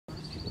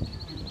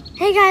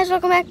Hey guys,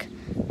 welcome back.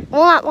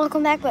 Well, not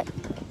welcome back, but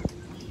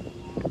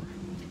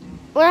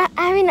we're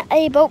having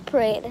a boat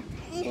parade.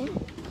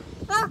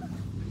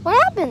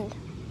 What happened?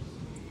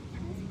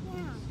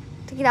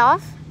 To get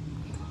off?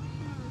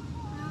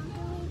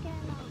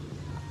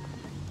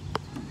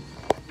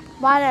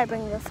 Why did I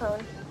bring your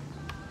phone?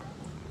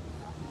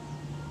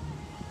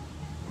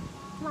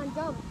 Come on,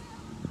 jump.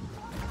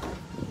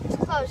 It's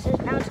close.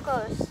 Now it's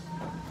close.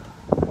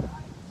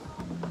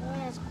 I'm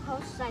going as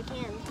close as I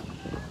can.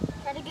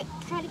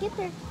 Try to get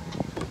there.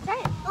 Try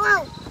it.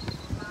 Whoa!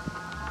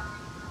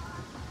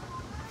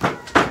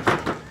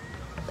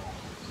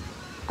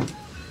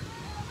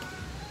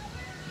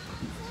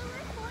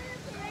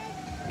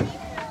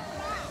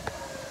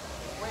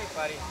 Wait,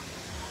 buddy.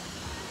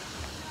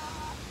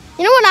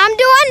 You know what I'm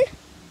doing?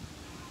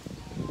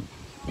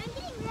 I'm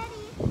getting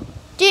ready.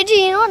 Gigi,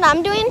 you know what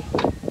I'm doing?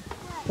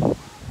 What?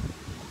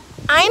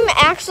 I'm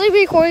actually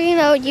recording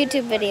a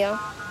YouTube video.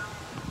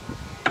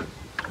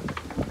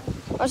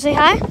 Oh, say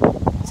hi.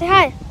 Say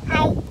hi.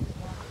 Hi.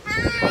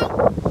 Hi.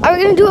 Are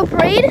we gonna do a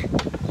parade?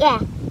 Yeah.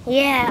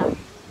 Yeah.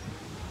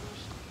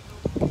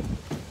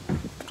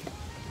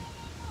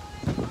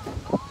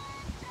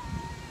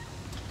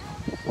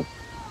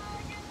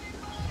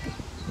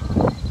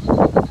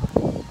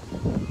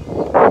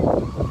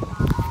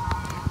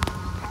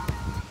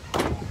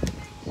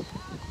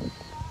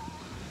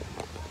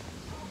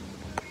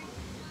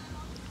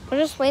 We're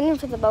just waiting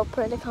for the boat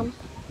parade to come.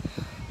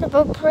 The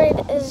boat parade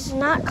is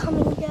not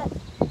coming yet.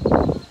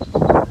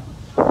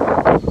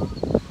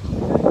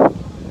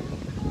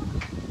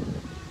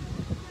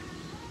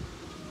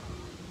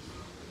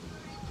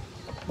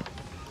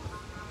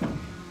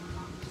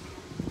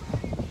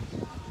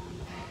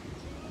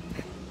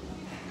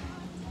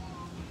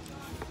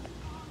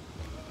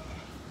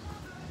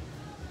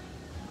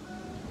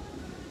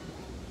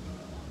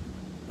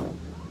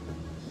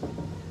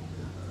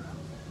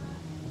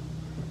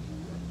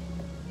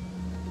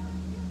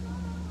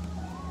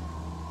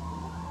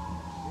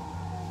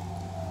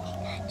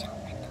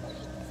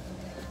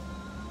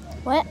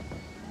 What?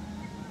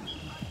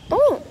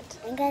 Don't.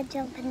 I'm gonna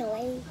jump in the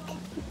lake.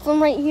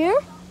 From right here?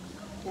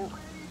 No.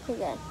 Okay,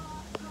 good.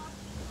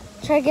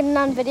 Try getting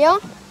on video.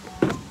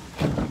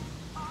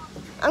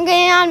 I'm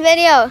getting on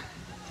video.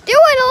 Do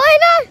it,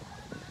 Elena!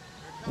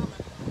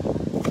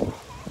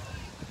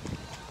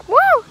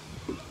 Whoa!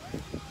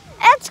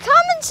 It's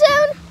coming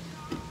soon!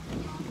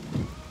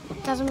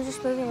 Guys, I'm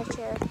just moving a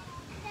chair.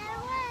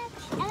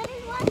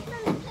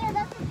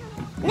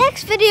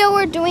 Next video,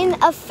 we're doing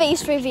a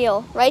face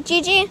reveal. Right,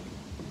 Gigi?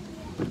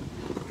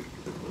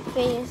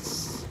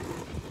 Face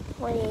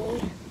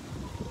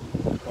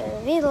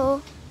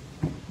reveal.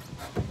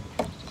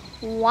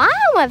 Wow,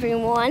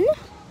 everyone. You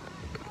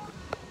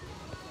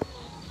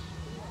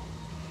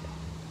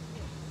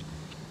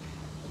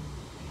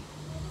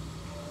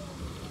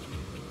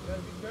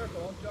gotta be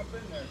careful, don't jump in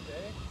there,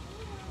 okay?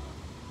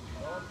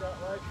 Don't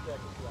got life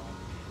jackets on.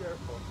 Be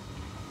careful.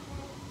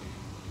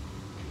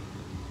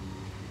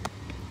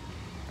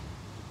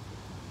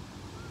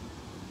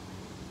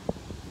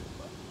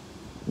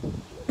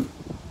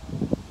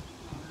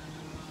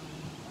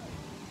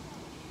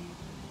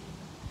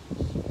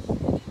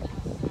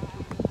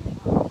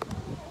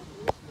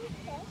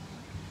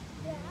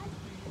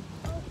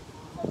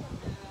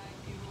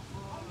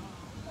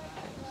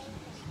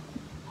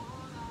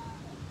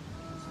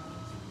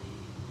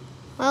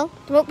 Well,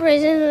 the boat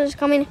parade is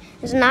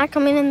not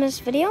coming in this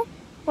video.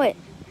 Wait.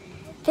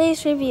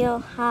 Face reveal.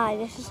 Hi,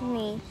 this is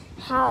me.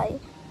 Hi.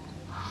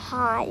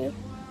 Hi.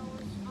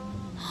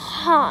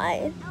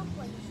 Hi.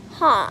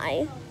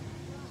 Hi.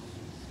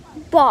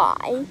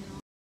 Bye.